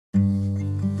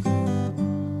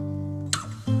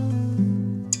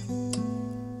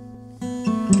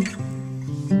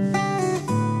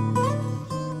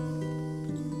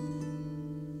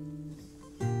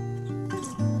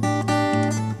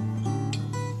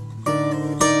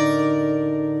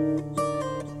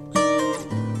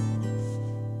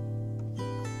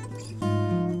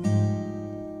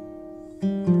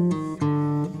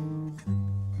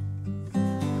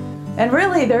And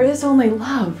really, there is only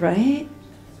love, right?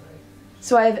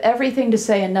 So I have everything to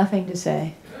say and nothing to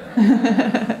say.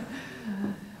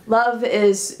 Love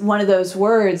is one of those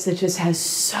words that just has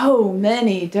so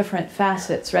many different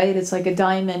facets, right? It's like a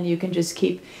diamond. You can just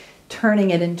keep turning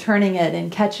it and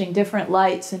catching different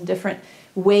lights and different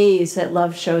ways that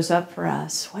love shows up for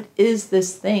us. What is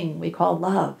this thing we call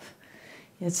love?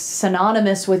 It's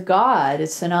synonymous with God.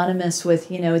 It's synonymous with,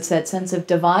 it's that sense of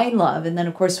divine love. And then,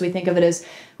 of course, we think of it as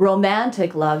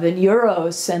romantic love and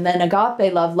eros, and then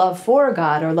agape love, love for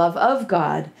God or love of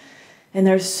God. And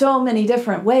there's so many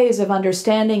different ways of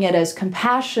understanding it as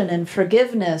compassion and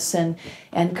forgiveness and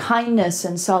kindness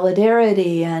and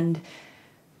solidarity. And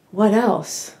what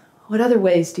else? What other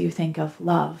ways do you think of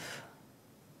love?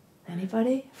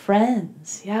 Anybody?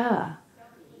 Friends, yeah.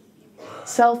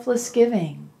 Selfless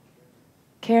giving,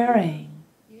 caring,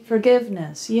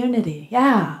 forgiveness, unity,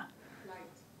 yeah.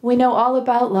 We know all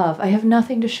about love. I have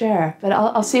nothing to share, but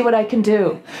I'll see what I can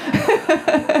do.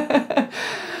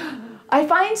 I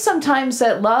find sometimes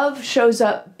that love shows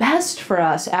up best for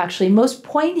us, actually, most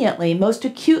poignantly, most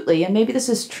acutely, and maybe this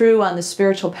is true on the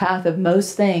spiritual path of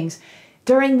most things,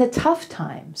 during the tough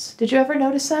times. Did you ever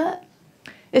notice that?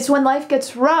 It's when life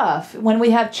gets rough, when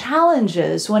we have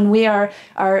challenges, when we are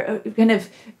kind of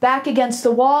back against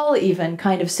the wall even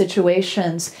kind of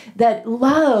situations, that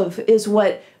love is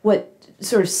what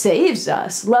sort of saves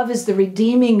us. Love is the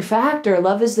redeeming factor.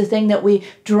 Love is the thing that we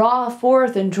draw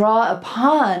forth and draw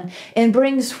upon and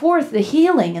brings forth the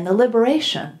healing and the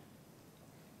liberation.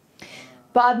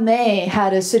 Bob May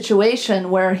had a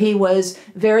situation where he was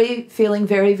feeling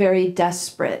very, very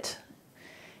desperate.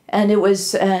 And it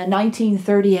was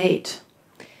 1938.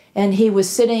 And he was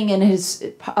sitting in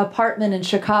his apartment in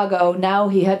Chicago. Now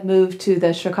he had moved to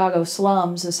the Chicago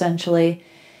slums, essentially.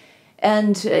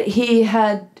 And he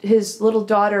had his little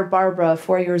daughter, Barbara,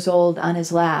 4 years old, on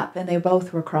his lap, and they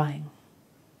both were crying.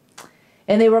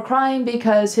 And they were crying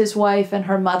because his wife and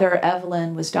her mother,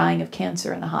 Evelyn, was dying of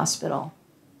cancer in the hospital.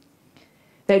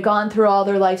 They'd gone through all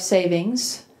their life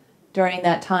savings during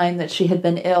that time that she had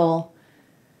been ill,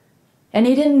 and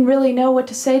he didn't really know what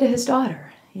to say to his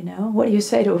daughter. What do you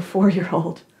say to a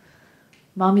 4-year-old?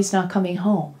 Mommy's not coming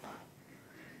home.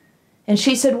 And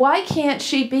she said, why can't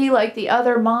she be like the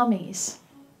other mommies?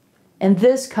 And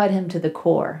this cut him to the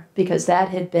core, because that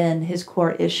had been his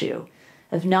core issue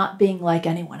of not being like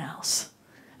anyone else,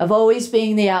 of always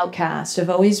being the outcast, of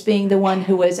always being the one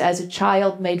who was, as a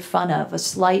child, made fun of, a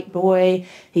slight boy.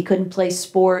 He couldn't play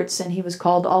sports, and he was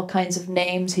called all kinds of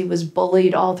names. He was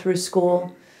bullied all through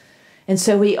school. And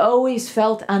so he always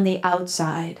felt on the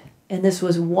outside. And this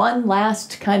was one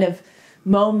last kind of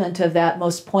moment of that,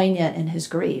 most poignant in his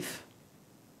grief.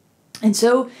 And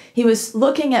so he was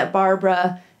looking at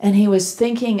Barbara, and he was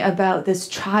thinking about this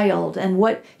child and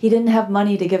what he didn't have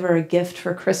money to give her a gift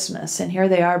for Christmas. And here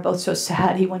they are, both so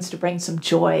sad. He wants to bring some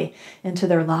joy into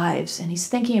their lives. And he's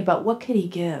thinking about what could he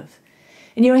give?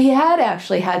 And he had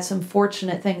actually had some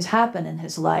fortunate things happen in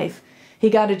his life. He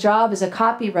got a job as a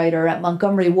copywriter at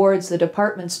Montgomery Ward's, the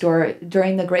department store,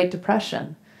 during the Great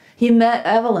Depression. He met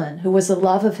Evelyn, who was the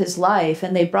love of his life,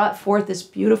 and they brought forth this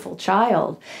beautiful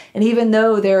child. And even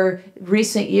though their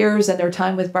recent years and their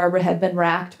time with Barbara had been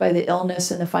racked by the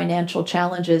illness and the financial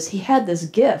challenges, he had this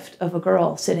gift of a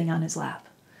girl sitting on his lap.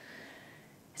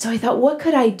 So I thought, what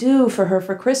could I do for her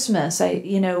for Christmas?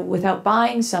 Without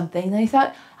buying something. And I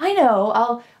thought, I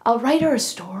know, I'll write her a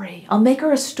story. I'll make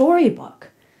her a storybook.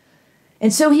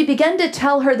 And so he began to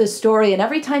tell her the story, and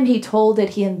every time he told it,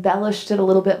 he embellished it a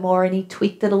little bit more, and he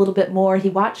tweaked it a little bit more. He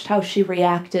watched how she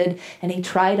reacted, and he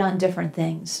tried on different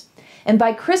things. And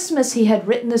by Christmas, he had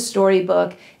written the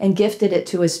storybook and gifted it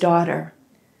to his daughter.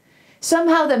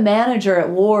 Somehow the manager at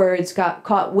Ward's got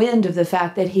caught wind of the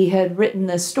fact that he had written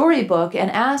this storybook and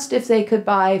asked if they could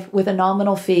buy, with a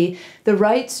nominal fee, the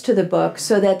rights to the book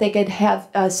so that they could have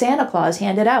Santa Claus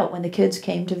handed out when the kids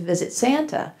came to visit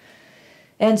Santa.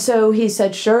 And so he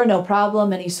said, sure, no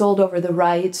problem, and he sold over the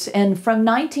rights. And from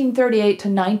 1938 to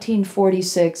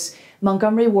 1946,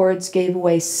 Montgomery Ward's gave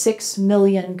away 6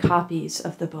 million copies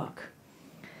of the book.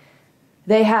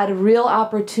 They had a real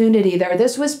opportunity there.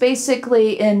 This was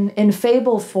basically, in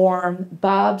fable form,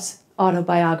 Bob's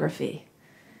autobiography.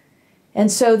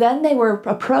 And so then they were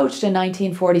approached in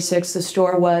 1946, the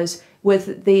store was,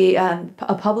 with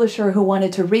a publisher who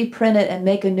wanted to reprint it and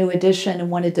make a new edition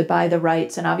and wanted to buy the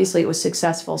rights. And obviously it was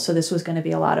successful, so this was going to be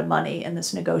a lot of money in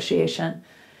this negotiation.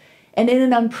 And in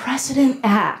an unprecedented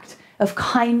act of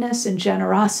kindness and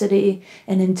generosity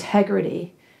and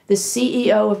integrity, the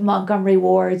CEO of Montgomery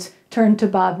Ward's turned to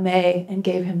Bob May and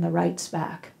gave him the rights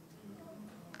back.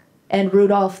 And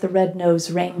Rudolph the Red-Nosed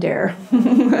Reindeer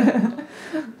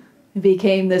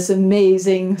became this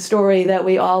amazing story that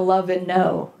we all love and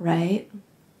know, right?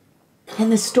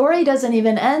 And the story doesn't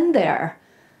even end there.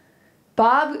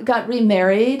 Bob got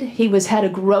remarried. He had a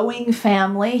growing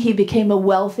family. He became a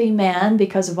wealthy man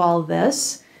because of all of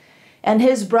this. And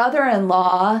his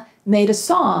brother-in-law made a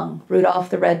song, Rudolph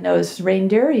the Red-Nosed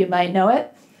Reindeer, you might know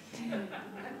it.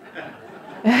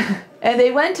 And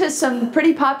they went to some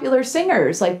pretty popular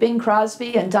singers like Bing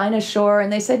Crosby and Dinah Shore,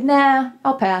 and they said, nah,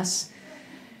 I'll pass.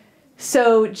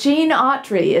 So Gene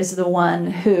Autry is the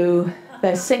one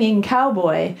the singing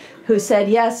cowboy, who said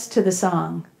yes to the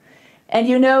song. And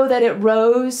you know that it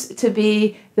rose to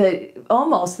be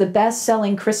almost the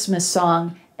best-selling Christmas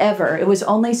song ever. It was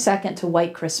only second to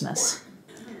White Christmas.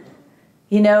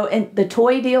 You know, and the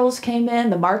toy deals came in,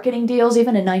 the marketing deals,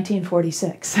 even in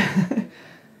 1946.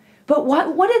 But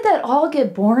what did that all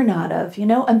get born out of? You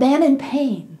know, a man in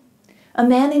pain, a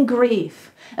man in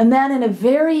grief, a man in a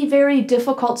very, very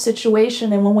difficult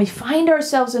situation. And when we find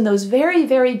ourselves in those very,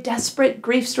 very desperate,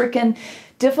 grief-stricken,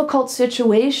 difficult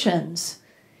situations,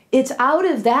 it's out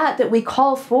of that we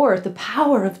call forth the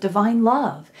power of divine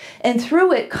love. And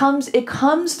through it comes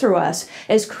through us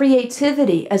as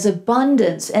creativity, as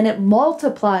abundance, and it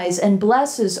multiplies and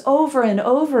blesses over and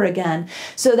over again,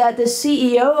 so that the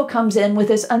CEO comes in with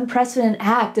this unprecedented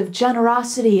act of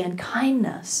generosity and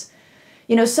kindness.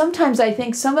 You know, sometimes I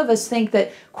think some of us think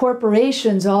that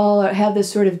corporations all have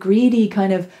this sort of greedy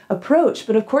kind of approach,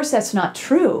 but of course that's not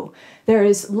true. There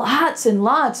is lots and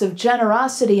lots of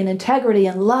generosity and integrity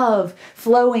and love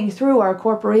flowing through our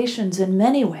corporations in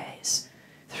many ways,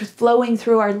 flowing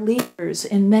through our leaders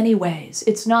in many ways.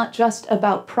 It's not just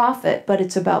about profit, but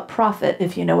it's about profit,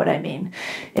 if you know what I mean.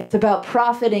 It's about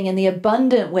profiting in the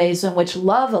abundant ways in which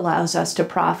love allows us to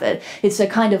profit. It's a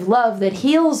kind of love that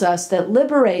heals us, that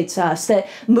liberates us, that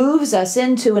moves us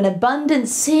into an abundant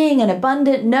seeing, an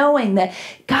abundant knowing that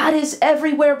God is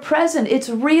everywhere present. It's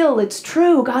real, it's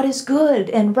true. God is good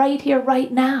and right here,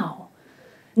 right now.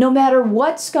 No matter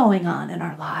what's going on in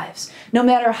our lives, no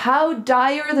matter how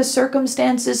dire the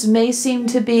circumstances may seem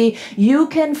to be, you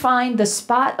can find the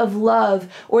spot of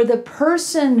love or the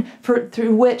person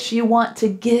through which you want to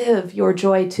give your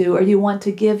joy to, or you want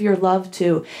to give your love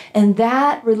to. And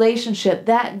that relationship,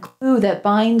 that glue that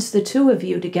binds the two of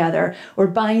you together, or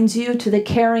binds you to the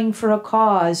caring for a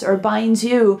cause, or binds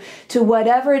you to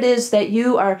whatever it is that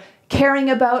you are caring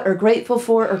about or grateful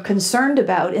for or concerned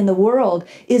about in the world,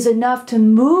 is enough to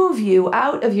move you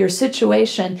out of your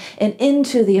situation and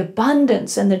into the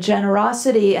abundance and the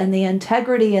generosity and the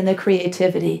integrity and the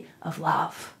creativity of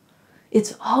love.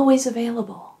 It's always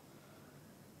available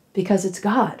because it's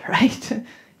God, right?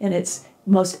 In its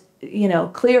most,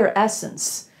 clear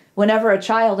essence. Whenever a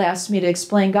child asks me to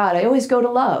explain God, I always go to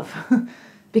love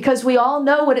because we all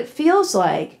know what it feels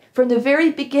like. From the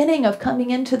very beginning of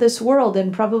coming into this world,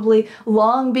 and probably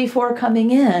long before coming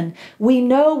in, we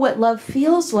know what love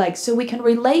feels like, so we can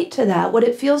relate to that, what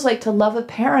it feels like to love a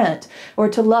parent, or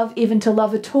to love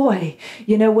a toy.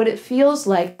 You know, what it feels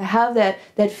like to have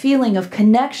that feeling of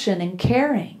connection and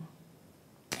caring.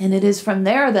 And it is from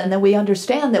there then that we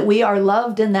understand that we are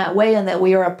loved in that way, and that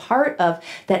we are a part of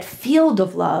that field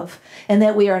of love, and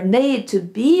that we are made to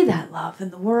be that love in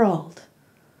the world.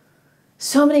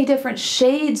 So many different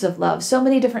shades of love, so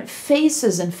many different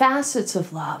faces and facets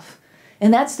of love.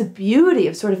 And that's the beauty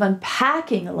of sort of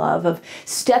unpacking love, of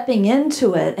stepping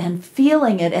into it and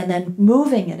feeling it and then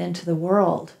moving it into the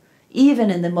world,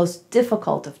 even in the most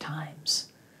difficult of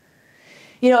times.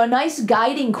 You know, a nice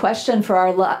guiding question for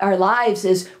our lives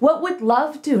is, what would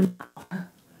love do now?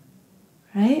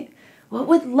 Right? What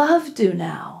would love do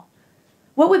now?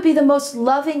 What would be the most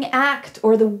loving act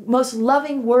or the most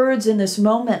loving words in this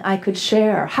moment I could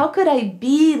share? How could I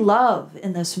be love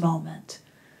in this moment?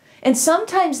 And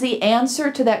sometimes the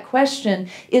answer to that question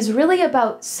is really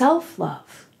about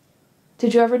self-love.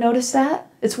 Did you ever notice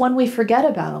that? It's one we forget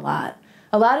about a lot.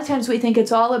 A lot of times we think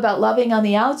it's all about loving on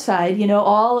the outside,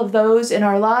 all of those in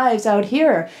our lives out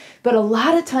here. But a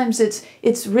lot of times it's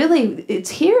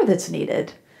here that's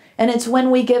needed. And it's when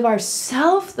we give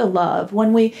ourselves the love,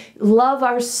 when we love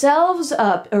ourselves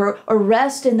up, or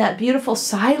rest in that beautiful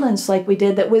silence like we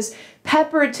did, that was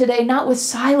peppered today, not with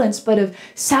silence, but of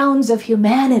sounds of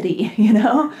humanity,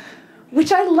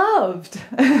 which I loved.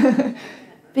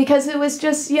 Because it was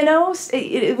just,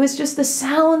 it was just the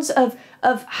sounds of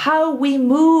how we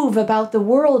move about the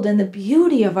world, and the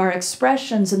beauty of our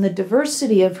expressions, and the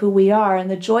diversity of who we are,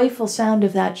 and the joyful sound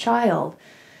of that child.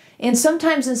 And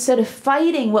sometimes instead of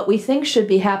fighting what we think should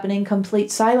be happening,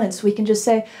 complete silence, we can just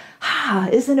say,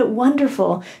 isn't it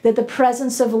wonderful that the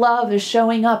presence of love is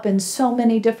showing up in so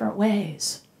many different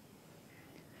ways?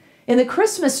 In the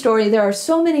Christmas story, there are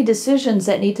so many decisions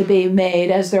that need to be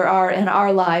made, as there are in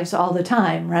our lives all the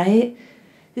time, right?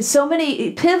 So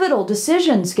many pivotal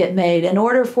decisions get made in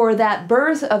order for that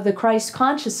birth of the Christ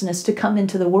consciousness to come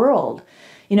into the world.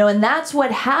 You know, and that's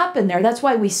what happened there. That's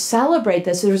why we celebrate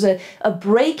this. There's a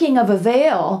breaking of a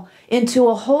veil into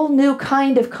a whole new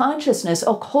kind of consciousness,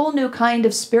 a whole new kind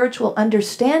of spiritual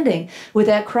understanding with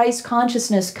that Christ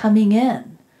consciousness coming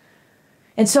in.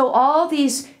 And so all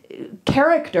these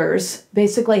characters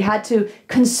basically had to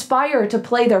conspire to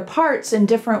play their parts in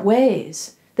different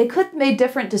ways. They could have made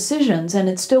different decisions and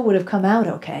it still would have come out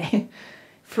okay.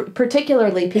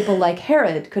 Particularly people like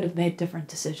Herod could have made different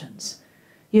decisions.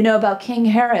 You know about King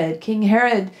Herod. King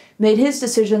Herod made his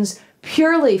decisions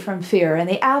purely from fear and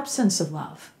the absence of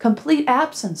love, complete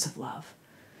absence of love.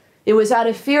 It was out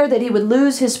of fear that he would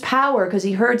lose his power because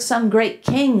he heard some great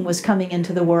king was coming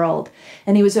into the world.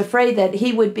 And he was afraid that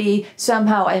he would be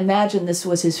somehow, I imagine this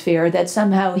was his fear, that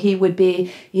somehow he would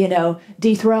be, you know,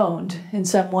 dethroned in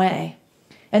some way.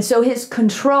 And so his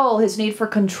control, his need for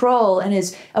control and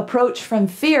his approach from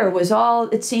fear was all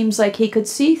it seems like he could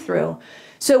see through.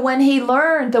 So when he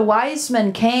learned, the wise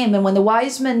men came, and when the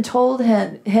wise men told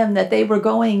him that they were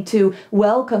going to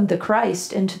welcome the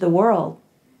Christ into the world,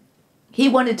 he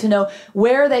wanted to know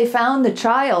where they found the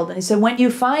child. And he said, when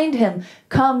you find him,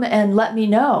 come and let me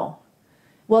know.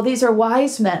 Well, these are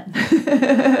wise men.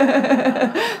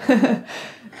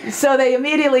 So they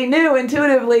immediately knew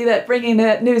intuitively that bringing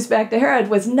that news back to Herod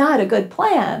was not a good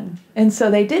plan. And so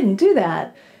they didn't do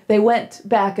that. They went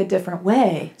back a different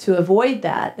way to avoid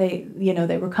that. They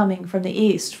were coming from the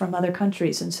east, from other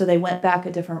countries, and so they went back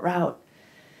a different route.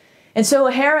 And so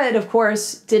Herod, of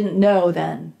course, didn't know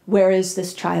then, where is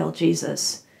this child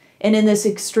Jesus? And in this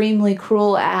extremely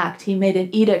cruel act, he made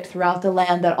an edict throughout the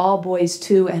land that all boys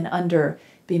 2 and under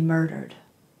be murdered,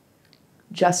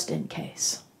 just in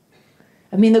case.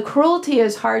 I mean, the cruelty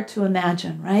is hard to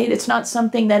imagine, right? It's not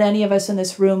something that any of us in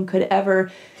this room could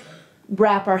ever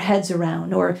wrap our heads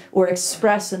around or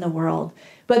express in the world.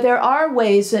 But there are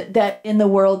ways that in the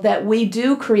world that we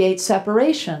do create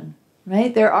separation,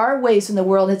 right? There are ways in the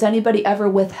world. Has anybody ever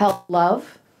withheld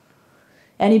love?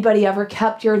 Anybody ever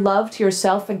kept your love to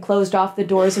yourself and closed off the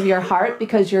doors of your heart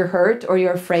because you're hurt or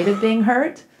you're afraid of being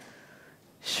hurt?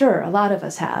 Sure, a lot of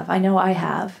us have. I know I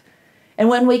have. And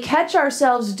when we catch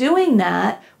ourselves doing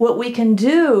that, what we can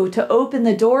do to open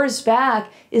the doors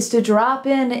back is to drop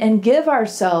in and give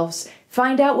ourselves,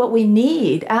 find out what we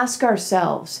need, ask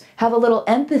ourselves, have a little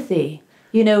empathy.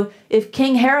 You know, if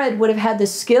King Herod would have had the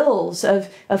skills of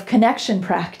connection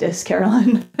practice,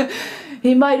 Carolyn,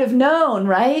 he might have known,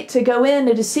 right, to go in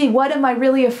and to see, what am I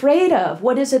really afraid of?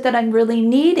 What is it that I'm really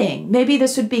needing? Maybe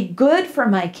this would be good for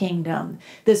my kingdom,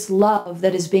 this love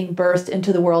that is being birthed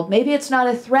into the world. Maybe it's not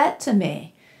a threat to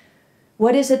me.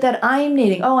 What is it that I'm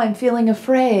needing? Oh, I'm feeling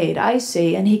afraid. I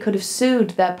see. And he could have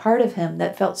soothed that part of him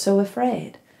that felt so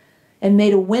afraid and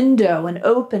made a window, an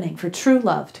opening for true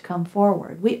love to come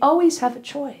forward. We always have a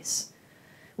choice.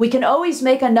 We can always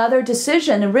make another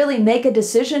decision and really make a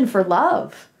decision for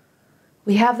love.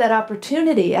 We have that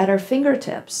opportunity at our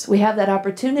fingertips. We have that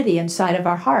opportunity inside of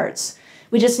our hearts.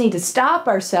 We just need to stop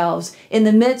ourselves in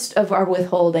the midst of our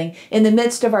withholding, in the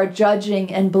midst of our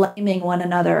judging and blaming one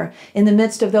another, in the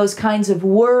midst of those kinds of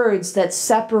words that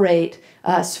separate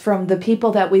us from the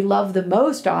people that we love the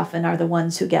most often are the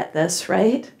ones who get this,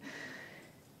 right?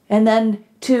 And then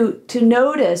to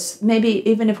notice, maybe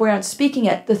even if we aren't speaking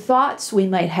it, the thoughts we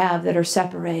might have that are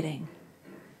separating.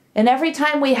 And every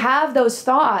time we have those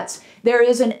thoughts, there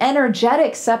is an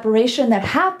energetic separation that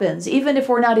happens, even if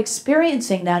we're not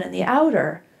experiencing that in the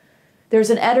outer. There's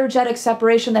an energetic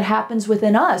separation that happens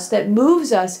within us that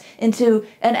moves us into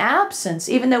an absence,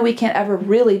 even though we can't ever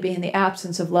really be in the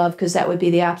absence of love, because that would be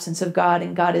the absence of God,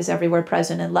 and God is everywhere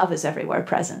present, and love is everywhere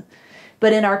present.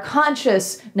 But in our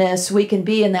consciousness, we can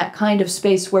be in that kind of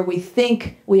space where we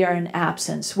think we are in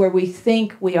absence, where we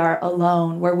think we are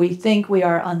alone, where we think we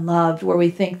are unloved, where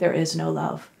we think there is no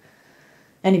love.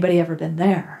 Anybody ever been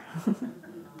there?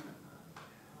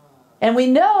 And we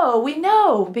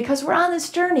know, because we're on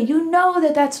this journey, you know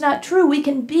that that's not true. We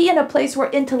can be in a place where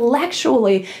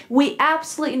intellectually we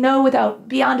absolutely know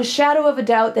beyond a shadow of a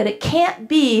doubt that it can't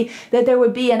be that there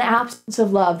would be an absence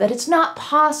of love, that it's not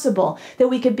possible that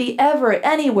we could be ever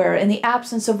anywhere in the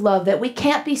absence of love, that we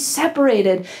can't be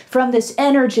separated from this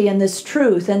energy and this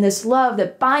truth and this love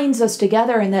that binds us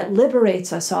together and that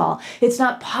liberates us all. It's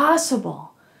not possible.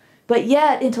 But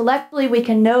yet, intellectually, we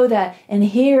can know that, and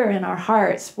here in our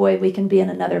hearts, boy, we can be in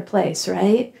another place,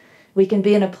 right? We can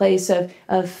be in a place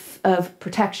of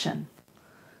protection,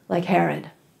 like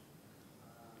Herod.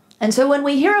 And so when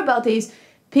we hear about these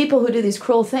people who do these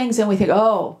cruel things and we think,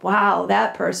 oh, wow,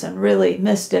 that person really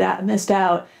missed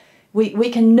out. We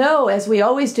can know, as we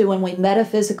always do when we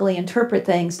metaphysically interpret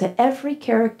things, that every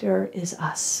character is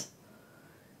us.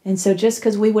 And so just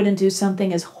because we wouldn't do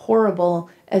something as horrible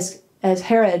as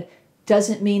Herod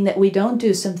doesn't mean that we don't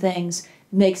do some things,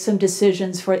 make some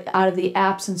decisions out of the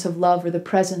absence of love or the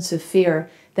presence of fear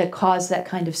that cause that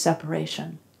kind of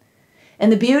separation.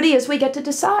 And the beauty is we get to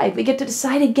decide. We get to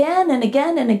decide again and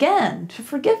again and again to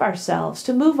forgive ourselves,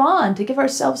 to move on, to give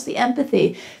ourselves the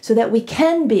empathy so that we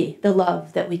can be the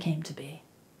love that we came to be.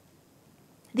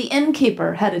 The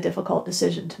innkeeper had a difficult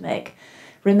decision to make.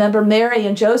 Remember, Mary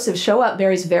and Joseph show up.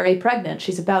 Mary's very pregnant.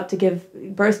 She's about to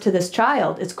give birth to this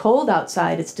child. It's cold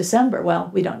outside. It's December.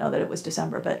 Well, we don't know that it was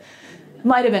December, but it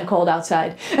might have been cold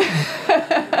outside.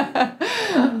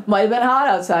 Might have been hot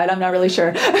outside. I'm not really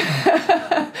sure.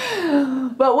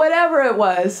 But whatever it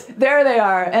was, there they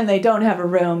are, and they don't have a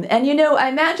room. And you know, I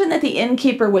imagine that the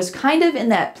innkeeper was kind of in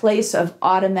that place of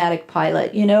automatic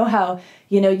pilot. You know how,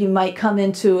 you might come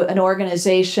into an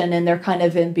organization and they're kind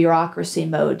of in bureaucracy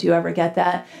mode. Do you ever get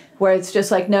that? Where it's just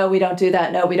like, no, we don't do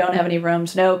that. No, we don't have any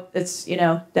rooms. No, it's,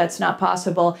 that's not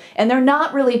possible. And they're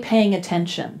not really paying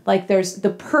attention. Like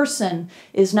the person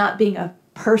is not being a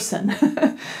person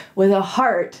with a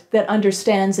heart that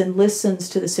understands and listens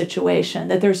to the situation,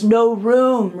 that there's no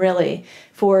room really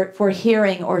for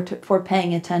hearing or for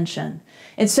paying attention.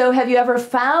 And so have you ever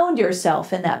found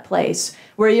yourself in that place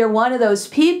where you're one of those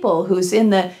people who's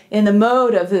in the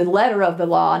mode of the letter of the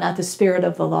law, not the spirit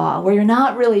of the law, where you're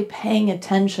not really paying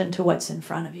attention to what's in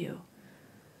front of you?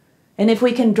 And if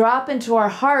we can drop into our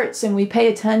hearts and we pay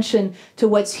attention to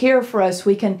what's here for us,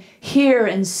 we can hear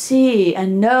and see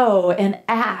and know and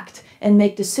act and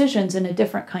make decisions in a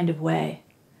different kind of way.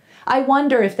 I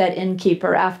wonder if that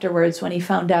innkeeper afterwards, when he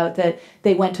found out that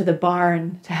they went to the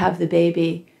barn to have the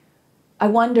baby, I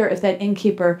wonder if that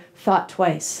innkeeper thought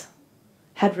twice,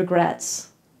 had regrets.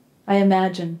 I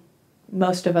imagine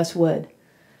most of us would.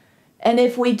 And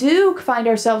if we do find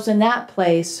ourselves in that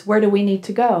place, where do we need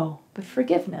to go? But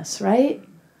forgiveness, right?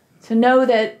 To know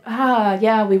that,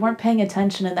 yeah, we weren't paying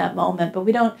attention in that moment, but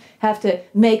we don't have to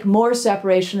make more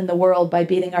separation in the world by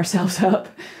beating ourselves up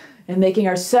and making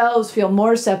ourselves feel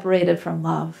more separated from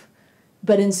love.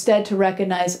 But instead to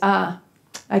recognize, I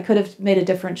could have made a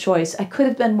different choice. I could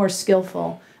have been more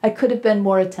skillful. I could have been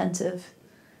more attentive.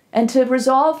 And to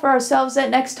resolve for ourselves that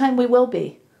next time we will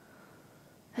be.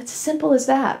 It's as simple as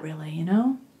that, really,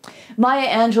 Maya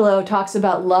Angelou talks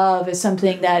about love as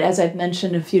something that, as I've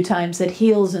mentioned a few times, that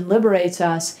heals and liberates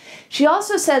us. She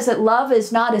also says that love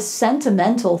is not a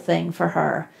sentimental thing for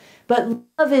her, but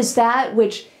love is that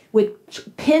which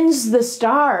pins the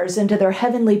stars into their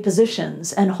heavenly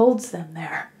positions and holds them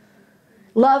there.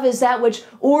 Love is that which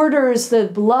orders the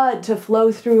blood to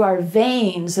flow through our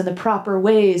veins in the proper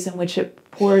ways in which it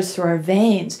pours through our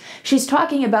veins. She's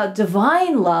talking about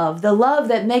divine love, the love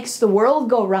that makes the world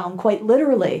go round, quite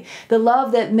literally, the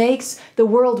love that makes the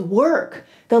world work,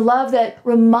 the love that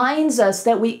reminds us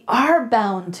that we are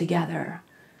bound together.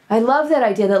 I love that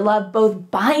idea that love both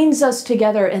binds us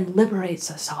together and liberates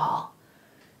us all.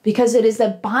 Because it is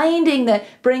the binding that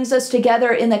brings us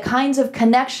together in the kinds of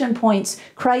connection points,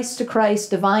 Christ to Christ,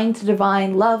 divine to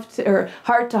divine, or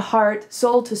heart to heart,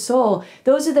 soul to soul.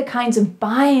 Those are the kinds of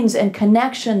binds and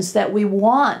connections that we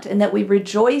want and that we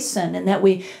rejoice in and that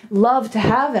we love to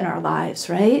have in our lives,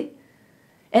 right?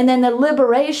 And then the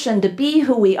liberation to be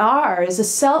who we are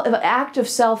is an act of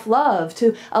self-love,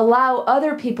 to allow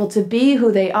other people to be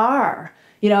who they are.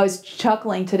 I was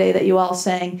chuckling today that you all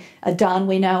sang, "Don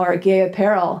we now our gay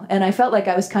apparel," and I felt like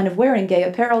I was kind of wearing gay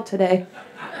apparel today.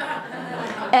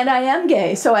 And I am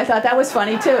gay, so I thought that was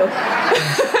funny too.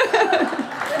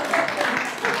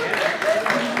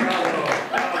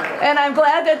 And I'm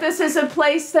glad that this is a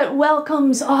place that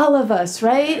welcomes all of us,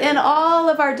 right? And all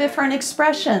of our different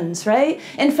expressions, right?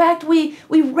 In fact, we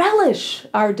relish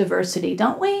our diversity,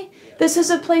 don't we? This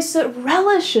is a place that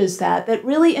relishes that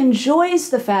really enjoys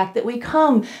the fact that we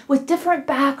come with different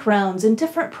backgrounds and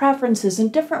different preferences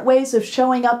and different ways of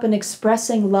showing up and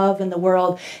expressing love in the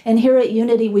world. And here at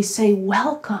Unity, we say,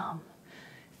 welcome.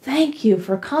 Thank you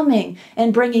for coming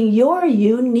and bringing your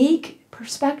unique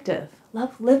perspective.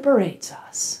 Love liberates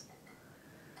us.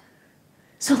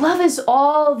 So love is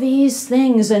all these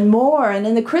things and more. And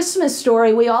in the Christmas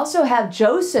story, we also have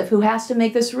Joseph, who has to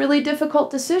make this really difficult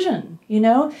decision.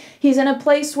 He's in a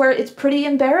place where it's pretty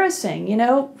embarrassing.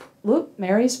 Whoop,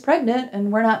 Mary's pregnant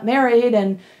and we're not married.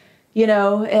 And You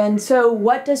know, and so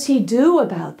what does he do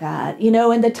about that? You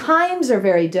know, and the times are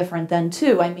very different then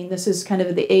too. I mean, this is kind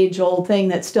of the age-old thing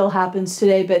that still happens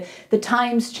today, but the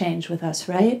times change with us,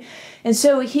 right? And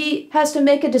so he has to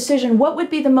make a decision. What would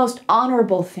be the most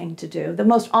honorable thing to do? The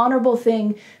most honorable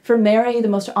thing for Mary, the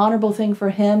most honorable thing for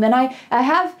him. And I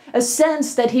have a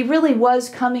sense that he really was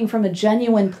coming from a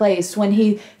genuine place when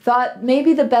he thought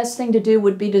maybe the best thing to do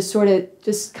would be to sort of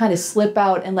just kind of slip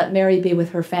out and let Mary be with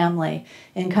her family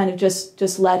and kind of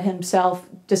just let himself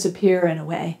disappear in a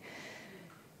way.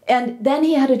 And then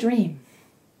he had a dream.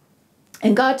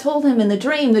 And God told him in the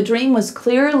dream was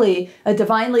clearly a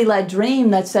divinely led dream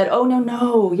that said, oh, no,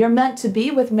 no, you're meant to be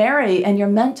with Mary and you're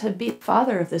meant to be the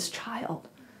father of this child.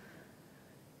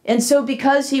 And so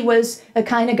because he was a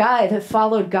kind of guy that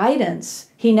followed guidance,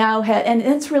 he now had, and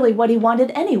it's really what he wanted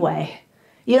anyway.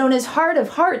 You know, in his heart of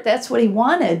heart, that's what he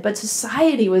wanted, but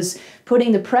society was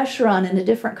putting the pressure on in a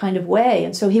different kind of way.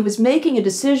 And so he was making a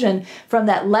decision from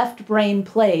that left brain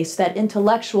place, that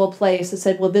intellectual place that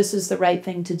said, well, this is the right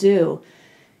thing to do.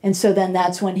 And so then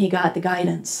that's when he got the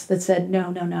guidance that said,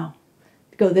 no, no, no,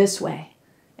 go this way.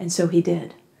 And so he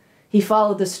did. He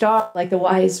followed the star like the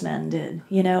wise men did,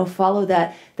 you know, follow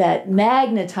that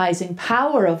magnetizing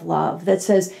power of love that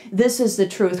says, this is the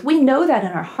truth. We know that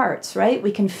in our hearts, right?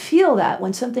 We can feel that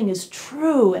when something is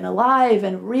true and alive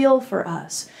and real for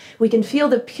us. We can feel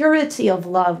the purity of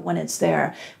love when it's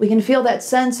there. We can feel that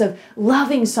sense of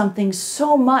loving something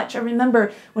so much. I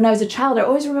remember when I was a child, I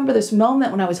always remember this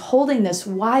moment when I was holding this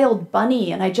wild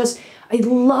bunny and I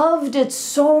loved it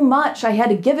so much. I had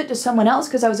to give it to someone else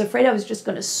because I was afraid I was just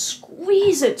going to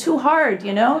squeeze it too hard,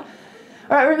 you know?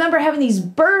 Or I remember having these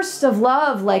bursts of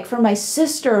love, like from my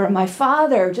sister or my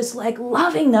father, just like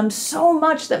loving them so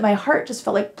much that my heart just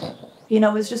felt like, you know,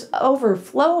 it was just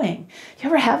overflowing. You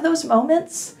ever have those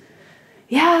moments?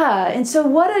 Yeah, and so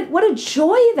what a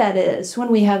joy that is when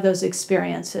we have those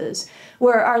experiences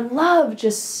where our love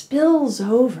just spills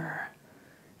over.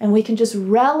 And we can just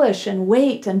relish and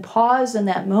wait and pause in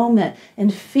that moment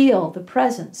and feel the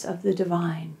presence of the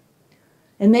divine.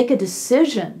 And make a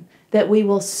decision that we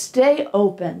will stay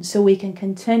open so we can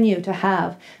continue to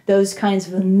have those kinds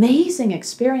of amazing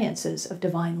experiences of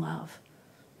divine love.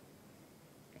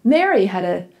 Mary had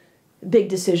a big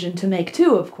decision to make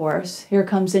too, of course. Here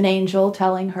comes an angel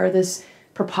telling her this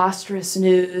preposterous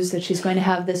news that she's going to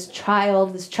have this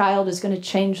child. This child is going to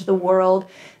change the world.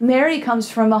 Mary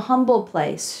comes from a humble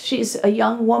place. She's a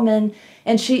young woman,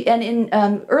 and in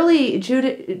early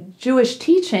Jewish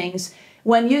teachings,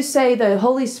 when you say the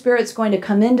Holy Spirit's going to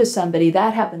come into somebody,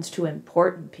 that happens to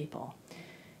important people.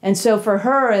 And so for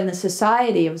her in the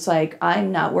society, it was like,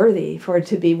 I'm not worthy for it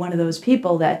to be one of those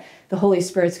people that the Holy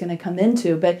Spirit's going to come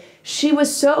into. But she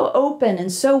was so open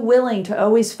and so willing to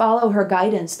always follow her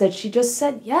guidance that she just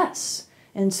said yes.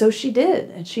 And so she did.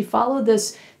 And she followed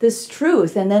this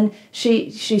truth. And then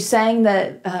she sang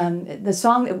the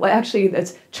song, well, actually,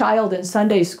 this child in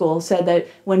Sunday school said that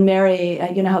when Mary,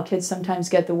 you know how kids sometimes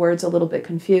get the words a little bit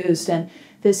confused. And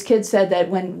this kid said that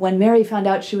when Mary found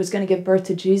out she was going to give birth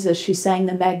to Jesus, she sang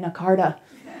the Magna Carta.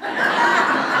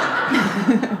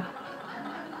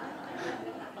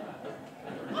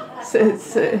 So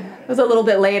it was a little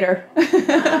bit later. It's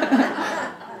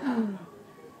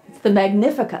the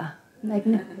Magnifica.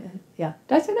 Yeah.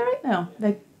 Did I say that right? No.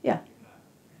 Yeah.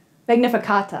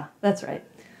 Magnificata. That's right.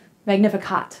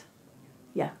 Magnificat.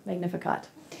 Yeah, Magnificat.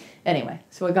 Anyway,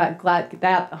 so we got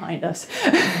that behind us.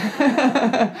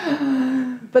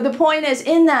 But the point is,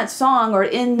 in that song or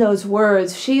in those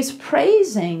words, she's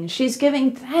praising, she's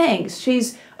giving thanks,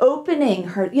 she's opening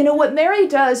her. You know, what Mary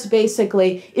does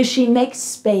basically is she makes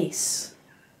space.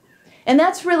 And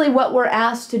that's really what we're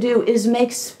asked to do, is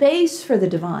make space for the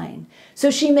divine. So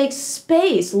she makes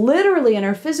space, literally in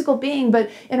her physical being, but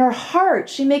in her heart.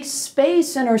 She makes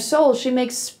space in her soul. She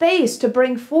makes space to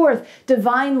bring forth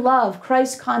divine love,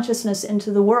 Christ consciousness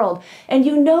into the world. And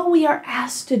you know we are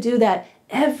asked to do that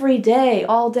every day,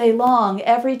 all day long,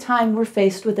 every time we're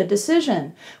faced with a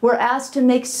decision. We're asked to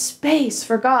make space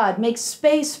for God, make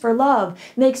space for love,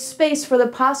 make space for the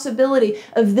possibility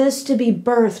of this to be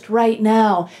birthed right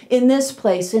now, in this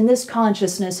place, in this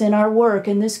consciousness, in our work,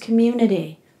 in this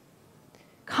community.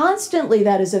 Constantly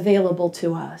that is available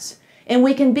to us. And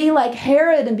we can be like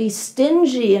Herod and be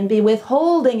stingy and be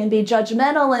withholding and be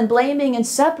judgmental and blaming and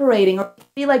separating, or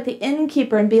be like the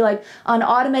innkeeper and be like on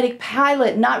automatic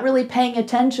pilot, not really paying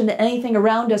attention to anything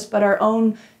around us but our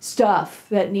own stuff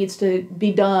that needs to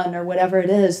be done or whatever it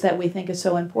is that we think is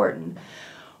so important.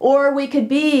 Or we could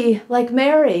be like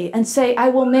Mary and say, I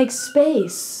will make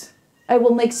space. I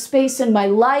will make space in my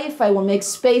life. I will make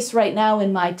space right now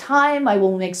in my time. I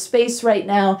will make space right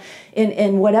now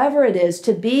in whatever it is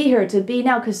to be here, to be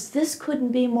now, because this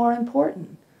couldn't be more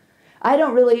important. I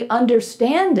don't really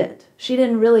understand it. She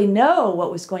didn't really know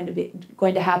what was going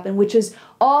to happen, which is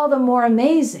all the more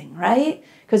amazing, right?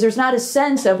 Because there's not a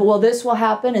sense of, well, this will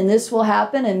happen and this will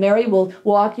happen, and Mary will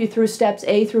walk you through steps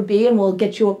A through B, and we'll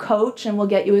get you a coach, and we'll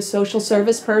get you a social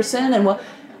service person, and we'll,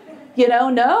 you know,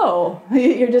 no.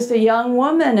 You're just a young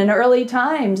woman in early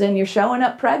times, and you're showing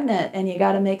up pregnant, and you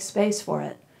got to make space for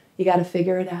it. You got to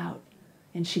figure it out.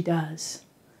 And she does.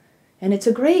 And it's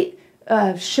a great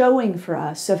showing for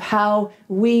us of how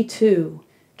we too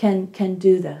can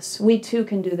do this. We too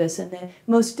can do this. In the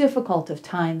most difficult of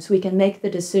times, we can make the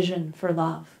decision for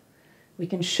love. We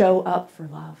can show up for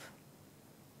love.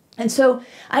 And so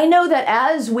I know that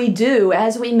as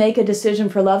we make a decision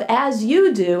for love, as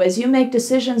you do, as you make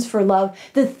decisions for love,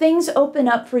 the things open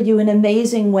up for you in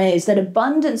amazing ways, that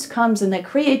abundance comes and that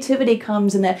creativity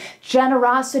comes and that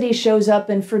generosity shows up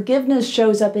and forgiveness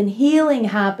shows up and healing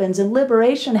happens and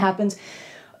liberation happens.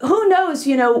 Who knows,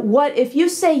 you know, what, if you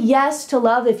say yes to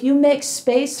love, if you make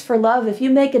space for love, if you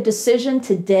make a decision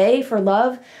today for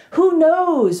love, who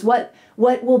knows what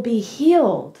will be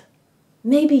healed?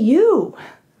 Maybe you.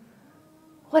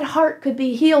 What heart could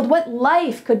be healed? What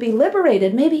life could be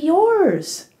liberated? Maybe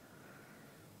yours.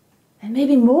 And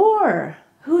maybe more.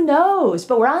 Who knows?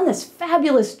 But we're on this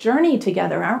fabulous journey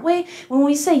together, aren't we? When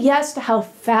we say yes to how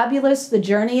fabulous the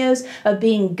journey is of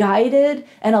being guided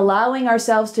and allowing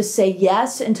ourselves to say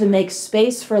yes and to make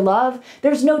space for love,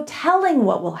 there's no telling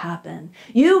what will happen.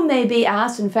 You may be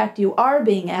asked, in fact, you are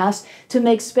being asked to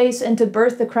make space and to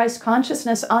birth the Christ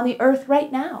consciousness on the earth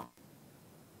right now.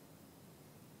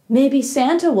 Maybe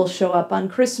Santa will show up on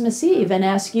Christmas Eve and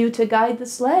ask you to guide the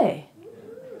sleigh.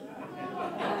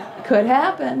 Could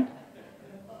happen.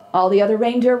 All the other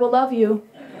reindeer will love you.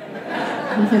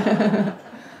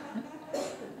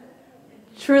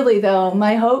 Truly, though,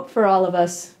 my hope for all of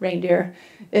us reindeer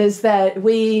is that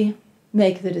we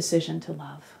make the decision to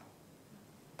love.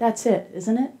 That's it,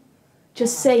 isn't it?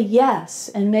 Just say yes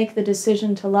and make the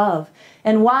decision to love.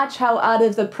 And watch how out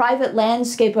of the private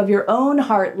landscape of your own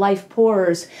heart life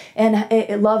pours and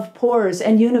love pours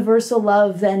and universal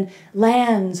love then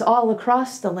lands all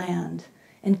across the land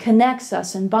and connects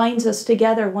us and binds us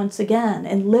together once again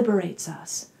and liberates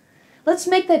us. Let's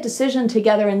make that decision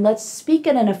together and let's speak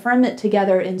it and affirm it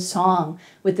together in song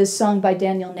with this song by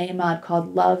Daniel Nahmod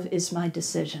called Love Is My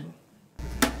Decision.